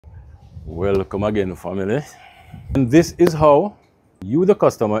Welcome again, family. And this is how you, the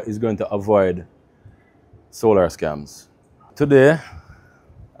customer, is going to avoid solar scams. Today,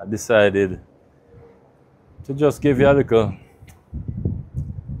 I decided to just give you a little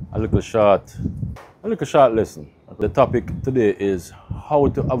short lesson. The topic today is how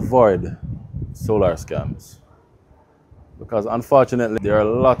to avoid solar scams. Because unfortunately, there are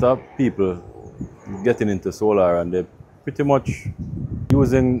a lot of people getting into solar and they're pretty much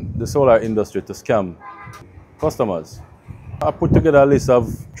using the solar industry to scam customers. I put together a list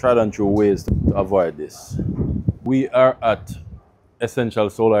of tried and true ways to avoid this. We are at Essential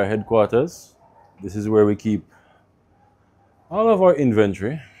Solar headquarters. This is where we keep all of our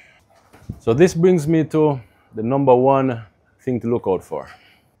inventory. So this brings me to the number one thing to look out for.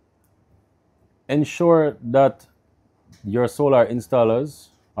 Ensure that your solar installers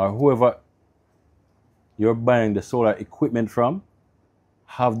or whoever you're buying the solar equipment from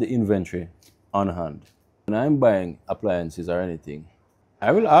have the inventory on hand. When I'm buying appliances or anything,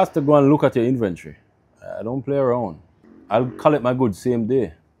 I will ask to go and look at your inventory. I don't play around. I'll collect my goods same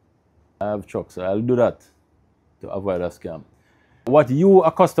day. I have trucks, so I'll do that to avoid a scam. What you,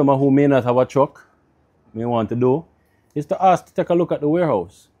 a customer who may not have a truck, may want to do is to ask to take a look at the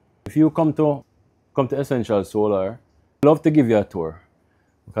warehouse. If you come to Essential Solar, we love to give you a tour.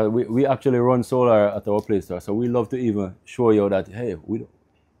 Because we actually run solar at our place, so we love to even show you that, hey, we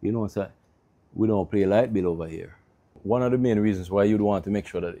don't pay light bill over here. One of the main reasons why you'd want to make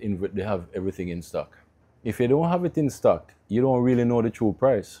sure that they have everything in stock. If you don't have it in stock, you don't really know the true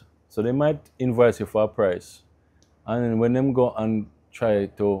price. So they might invoice you for a price. And then when them go and try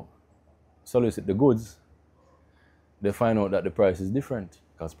to solicit the goods, they find out that the price is different.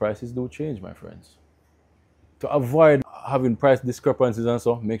 Because prices do change, my friends. To avoid having price discrepancies and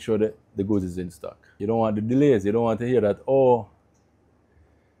so, make sure that the goods is in stock. You don't want the delays. You don't want to hear that, oh,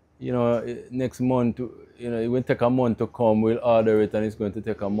 next month, it will take a month to come, we'll order it and it's going to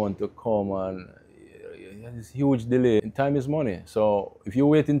take a month to come, and it's huge delay. Time is money. So if you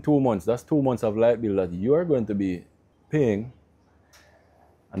wait in 2 months, that's 2 months of light bill that you are going to be paying.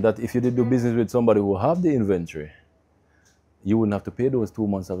 And that if you did do business with somebody who have the inventory, you wouldn't have to pay those 2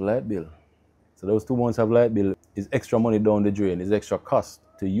 months of light bill. So those 2 months of light bill is extra money down the drain, is extra cost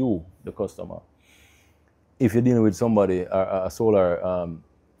to you, the customer. If you're dealing with somebody, a solar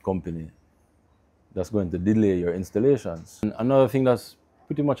company, that's going to delay your installations. And another thing that's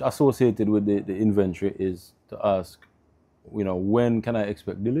pretty much associated with the inventory is to ask, when can I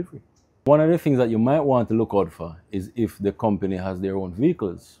expect delivery? One of the things that you might want to look out for is if the company has their own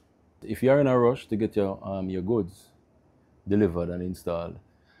vehicles. If you're in a rush to get your goods delivered and installed,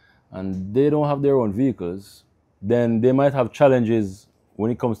 and they don't have their own vehicles, then they might have challenges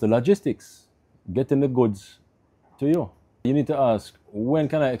when it comes to logistics, getting the goods to you. You need to ask, when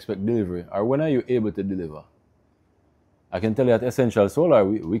can I expect delivery, or when are you able to deliver? I can tell you at Essential Solar,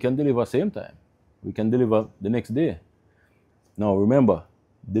 we can deliver same time. We can deliver the next day. Now remember,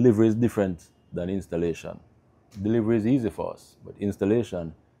 delivery is different than installation. Delivery is easy for us, but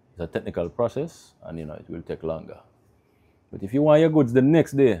installation is a technical process and it will take longer. But if you want your goods the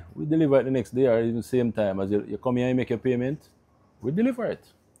next day, we deliver it the next day or even the same time as you come here and make your payment, we deliver it.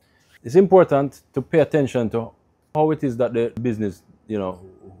 It's important to pay attention to how it is that the business,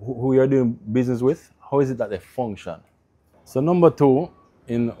 who you're doing business with, how is it that they function. So number two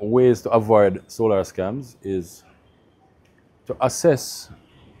in ways to avoid solar scams is to assess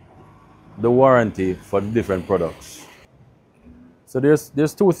the warranty for the different products. So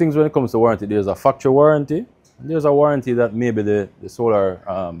there's two things when it comes to warranty. There's a factory warranty. There's a warranty that maybe the solar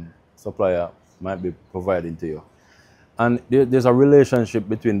supplier might be providing to you. And there's a relationship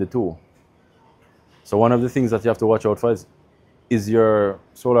between the two. So one of the things that you have to watch out for is your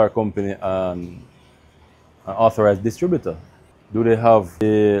solar company an authorized distributor? Do they have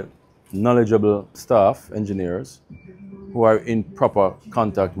the knowledgeable staff, engineers, who are in proper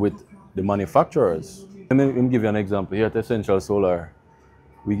contact with the manufacturers? Let me give you an example. Here at Essential Solar,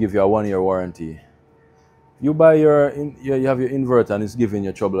 we give you a 1-year warranty. You buy you have your inverter and it's giving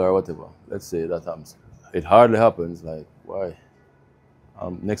you trouble or whatever. Let's say that happens. It hardly happens. Like, why?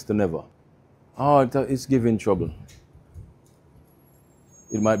 Next to never. Oh, it's giving trouble.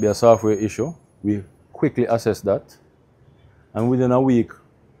 It might be a software issue. We quickly assess that. And within a week,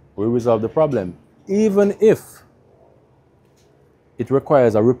 we resolve the problem. Even if it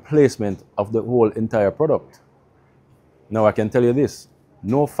requires a replacement of the whole entire product. Now, I can tell you this.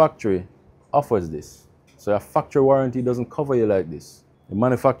 No factory offers this. So a factory warranty doesn't cover you like this. The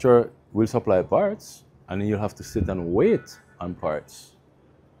manufacturer will supply parts and you'll have to sit and wait on parts.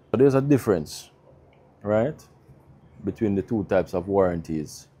 So there's a difference, right, between the two types of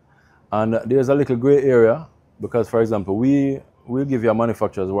warranties. And there's a little gray area because, for example, we'll give you a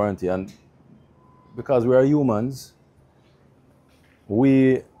manufacturer's warranty, and because we are humans,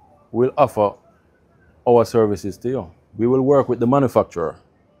 we will offer our services to you. We will work with the manufacturer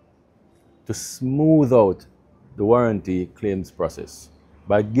to smooth out the warranty claims process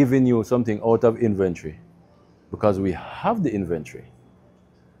by giving you something out of inventory, because we have the inventory,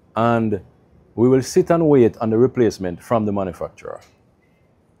 and we will sit and wait on the replacement from the manufacturer.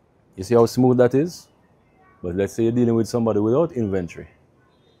 You see how smooth that is? But let's say you're dealing with somebody without inventory.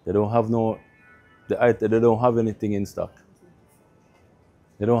 They don't have they don't have anything in stock.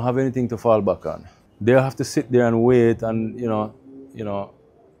 They don't have anything to fall back on. They'll have to sit there and wait, and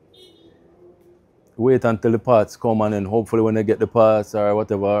wait until the parts come, and then hopefully when they get the parts or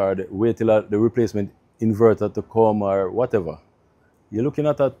whatever, or wait till the replacement inverter to come or whatever. You're looking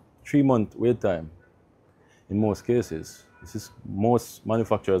at a 3-month wait time in most cases. Most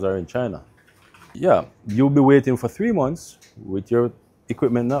manufacturers are in China. Yeah, you'll be waiting for 3 months with your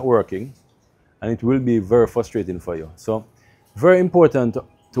equipment not working, and it will be very frustrating for you. So, very important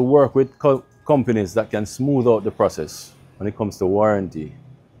to work with companies that can smooth out the process when it comes to warranty.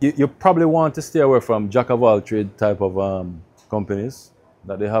 You probably want to stay away from jack of all trade type of companies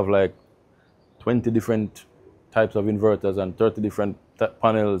that they have like 20 different types of inverters and 30 different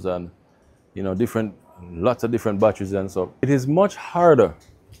panels, and lots of different batteries and so. It is much harder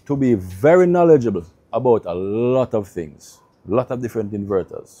to be very knowledgeable about a lot of things, a lot of different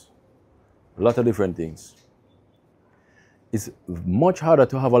inverters, a lot of different things. It's much harder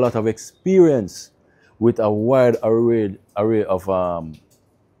to have a lot of experience with a wide array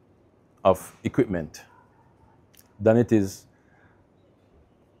of equipment than it is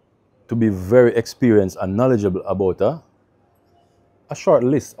to be very experienced and knowledgeable about a short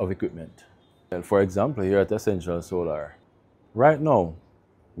list of equipment. And for example, here at Essential Solar, right now,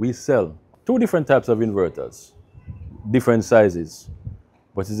 we sell 2 different types of inverters, different sizes,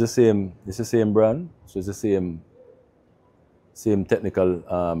 but it's the same brand, so it's the same technical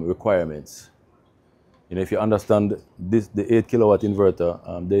requirements. If you understand the 8 kilowatt inverter,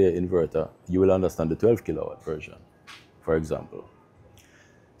 the inverter, you will understand the 12 kilowatt version, for example.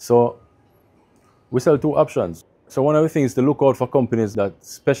 So we sell 2 options. So one of the things to look out for companies that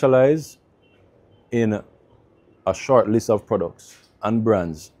specialize in a short list of products and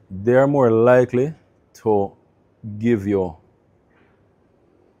brands. They're more likely to give you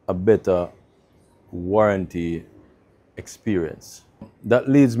a better warranty experience. That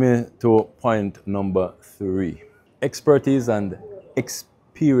leads me to point number 3. Expertise and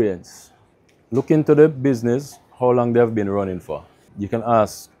experience. Look into the business, how long they've been running for. You can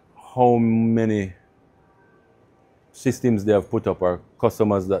ask how many systems they have put up, or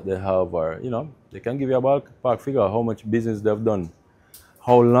customers that they have, or they can give you a ballpark figure how much business they've done.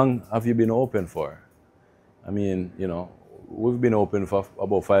 How long have you been open for? I mean, we've been open for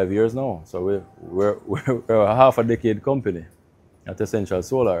about 5 years now, so we're a half a decade company at Essential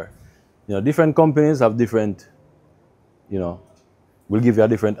Solar. Different companies have different, will give you a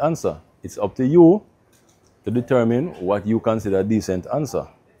different answer. It's up to you to determine what you consider a decent answer.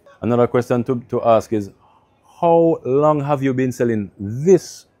 Another question to ask is, how long have you been selling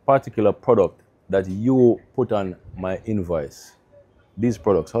this particular product that you put on my invoice? These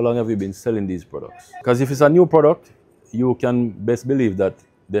products, how long have you been selling these products? Because if it's a new product, you can best believe that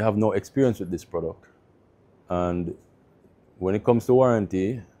they have no experience with this product. And when it comes to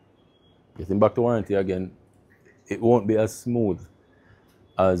warranty, getting back to warranty again, it won't be as smooth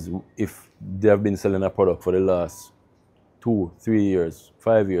as if they have been selling a product for the last 2, 3 years,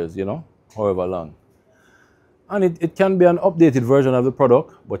 5 years, however long. And it can be an updated version of the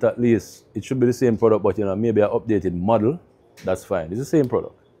product, but at least it should be the same product, but maybe an updated model. That's fine. It's the same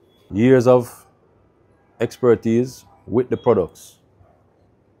product. Years of expertise with the products.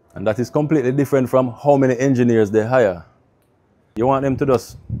 And that is completely different from how many engineers they hire. You want them to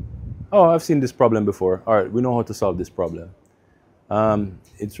just, oh, I've seen this problem before. All right, we know how to solve this problem.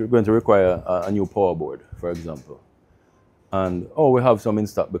 It's going to require a new power board, for example. And, oh, we have some in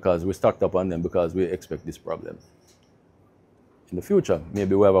stock because we stocked up on them because we expect this problem. In the future,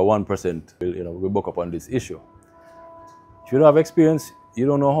 maybe we have a 1%, we book up on this issue. If you don't have experience, you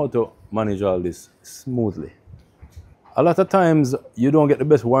don't know how to manage all this smoothly. A lot of times, you don't get the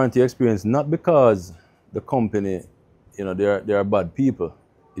best warranty experience, not because the company, they are bad people.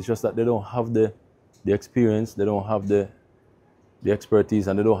 It's just that they don't have the experience, they don't have the expertise,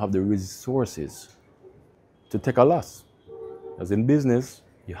 and they don't have the resources to take a loss. As in business,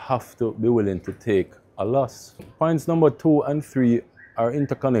 you have to be willing to take a loss. Points number 2 and 3 are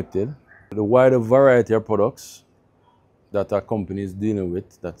interconnected. The wider variety of products that a company is dealing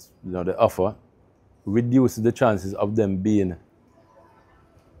with, that's the offer, reduces the chances of them being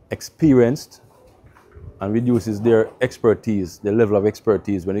experienced and reduces their expertise, their level of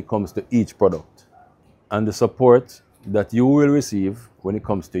expertise when it comes to each product, and the support that you will receive when it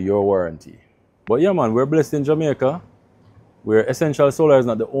comes to your warranty. But yeah, man, we're blessed in Jamaica, where Essential Solar is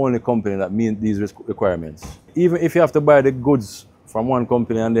not the only company that meets these requirements. Even if you have to buy the goods from one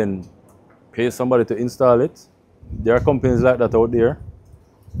company and then pay somebody to install it, there are companies like that out there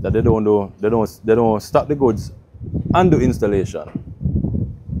that they don't stock the goods and do installation.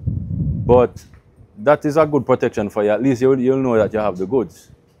 But that is a good protection for you. At least you'll know that you have the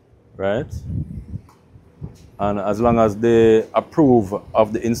goods, right? And as long as they approve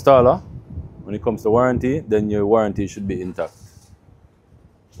of the installer when it comes to warranty, then your warranty should be intact.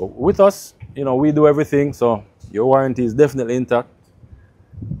 But with us, we do everything, so your warranty is definitely intact.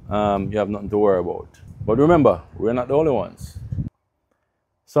 You have nothing to worry about. But remember, we're not the only ones.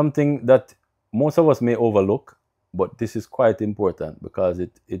 Something that most of us may overlook, but this is quite important because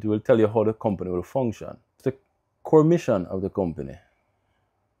it will tell you how the company will function. It's the core mission of the company.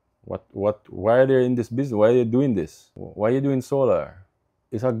 Why are they in this business? Why are they doing this? Why are you doing solar?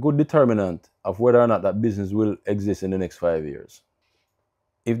 It's a good determinant of whether or not that business will exist in the next 5 years.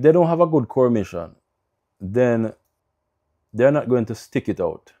 If they don't have a good core mission, then they're not going to stick it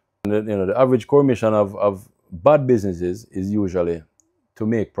out. The average core mission of bad businesses is usually to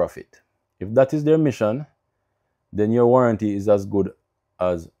make profit. If that is their mission, then your warranty is as good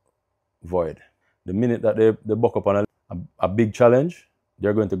as void. The minute that they buck up on a big challenge,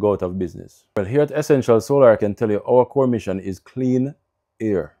 they're going to go out of business. Well, here at Essential Solar, I can tell you our core mission is clean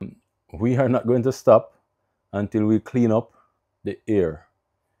air. We are not going to stop until we clean up the air,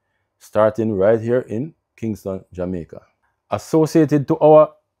 starting right here in Kingston, Jamaica. Associated to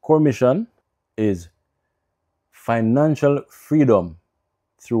our core mission is financial freedom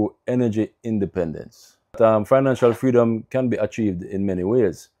through energy independence. Financial freedom can be achieved in many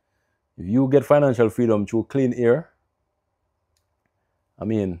ways. If you get financial freedom through clean air, I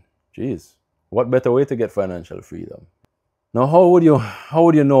mean, geez, what better way to get financial freedom? Now, how would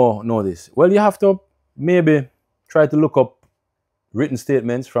you know this? Well, you have to maybe try to look up written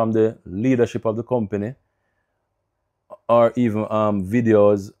statements from the leadership of the company, or even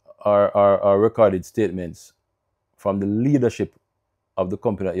videos or recorded statements from the leadership of the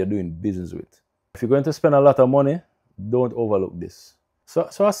company that you're doing business with. If you're going to spend a lot of money, don't overlook this. So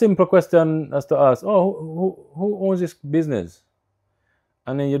a simple question as to ask, who owns this business?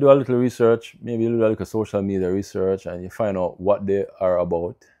 And then you do a little research, maybe you do a little social media research, and you find out what they are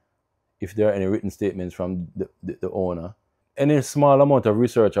about, if there are any written statements from the owner. Any small amount of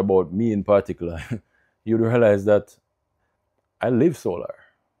research about me in particular, you'd realize that I live solar.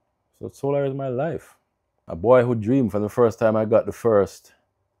 So solar is my life. A boyhood dream from the first time I got the first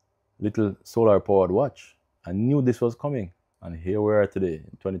little solar powered watch. I knew this was coming. And here we are today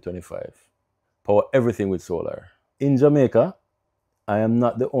in 2025. Power everything with solar. In Jamaica, I am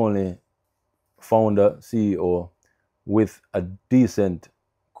not the only founder, CEO with a decent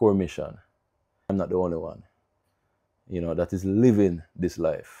core mission. I'm not the only one, that is living this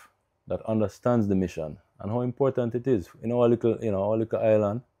life, that understands the mission and how important it is in our little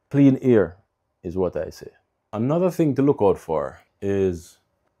island. Clean air is what I say. Another thing to look out for is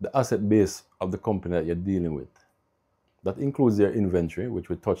the asset base of the company that you're dealing with. That includes their inventory, which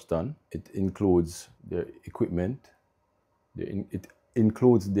we touched on. It includes their equipment. It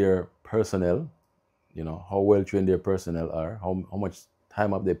includes their personnel, how well trained their personnel are, how much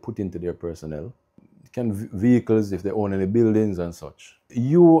time have they put into their personnel. It can vehicles, if they own any buildings and such.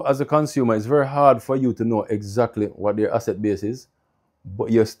 You as a consumer, it's very hard for you to know exactly what their asset base is,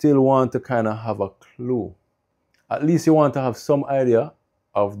 but you still want to kind of have a clue. At least you want to have some idea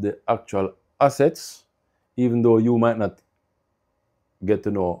of the actual assets, even though you might not get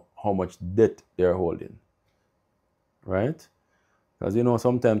to know how much debt they're holding, right? Because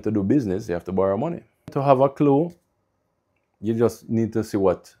sometimes to do business, you have to borrow money. To have a clue, you just need to see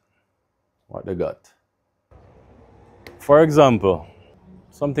what they got. For example,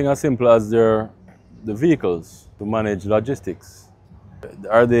 something as simple as the vehicles to manage logistics.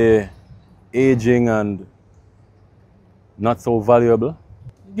 Are they aging and not so valuable?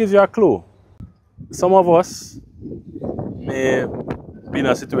 It gives you a clue. Some of us may be in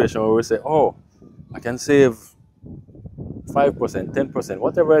a situation where we say, I can save 5%, 10%,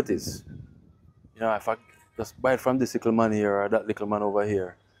 whatever it is. If I just buy it from this little man here or that little man over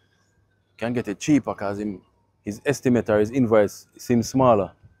here, can get it cheaper because his estimate or his invoice seems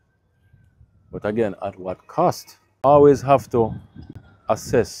smaller. But again, at what cost? Always have to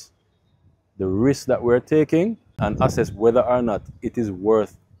assess the risk that we're taking and assess whether or not it is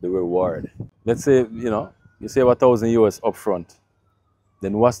worth the reward. Let's say, you save $1,000 upfront.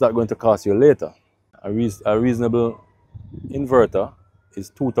 Then what's that going to cost you later? A reasonable inverter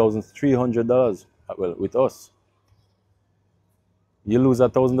is $2,300. Well, with us, you lose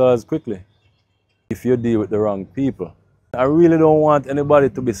 $1,000 quickly if you deal with the wrong people. I really don't want anybody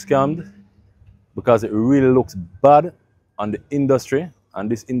to be scammed because it really looks bad on the industry, and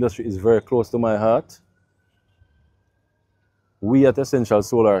this industry is very close to my heart. We at Essential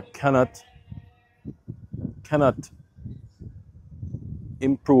Solar cannot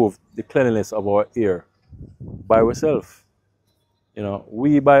improve the cleanliness of our air by ourselves.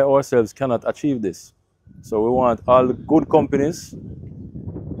 We by ourselves cannot achieve this. So we want all the good companies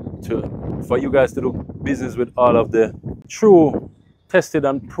for you guys to do business with all of the true, tested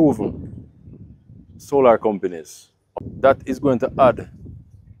and proven solar companies. That is going to add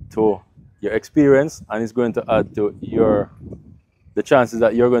to your experience, and it's going to add to the chances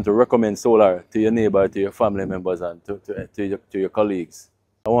that you're going to recommend solar to your neighbor, to your family members, and to your colleagues.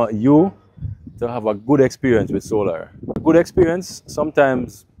 I want you to have a good experience with solar. A good experience,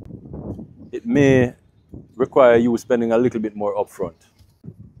 sometimes it may require you spending a little bit more upfront.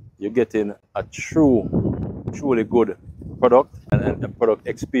 You're getting a truly good product and a product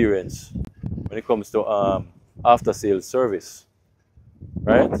experience when it comes to after-sales service,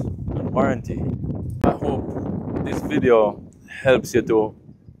 right? And warranty. I hope this video helps you to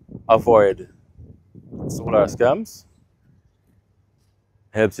avoid solar scams,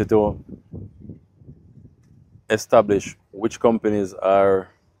 helps you to establish which companies are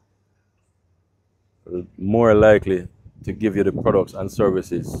more likely to give you the products and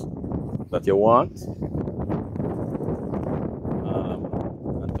services that you want,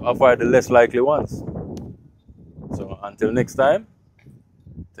 and to avoid the less likely ones. So until next time,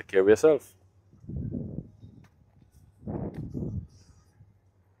 take care of yourself.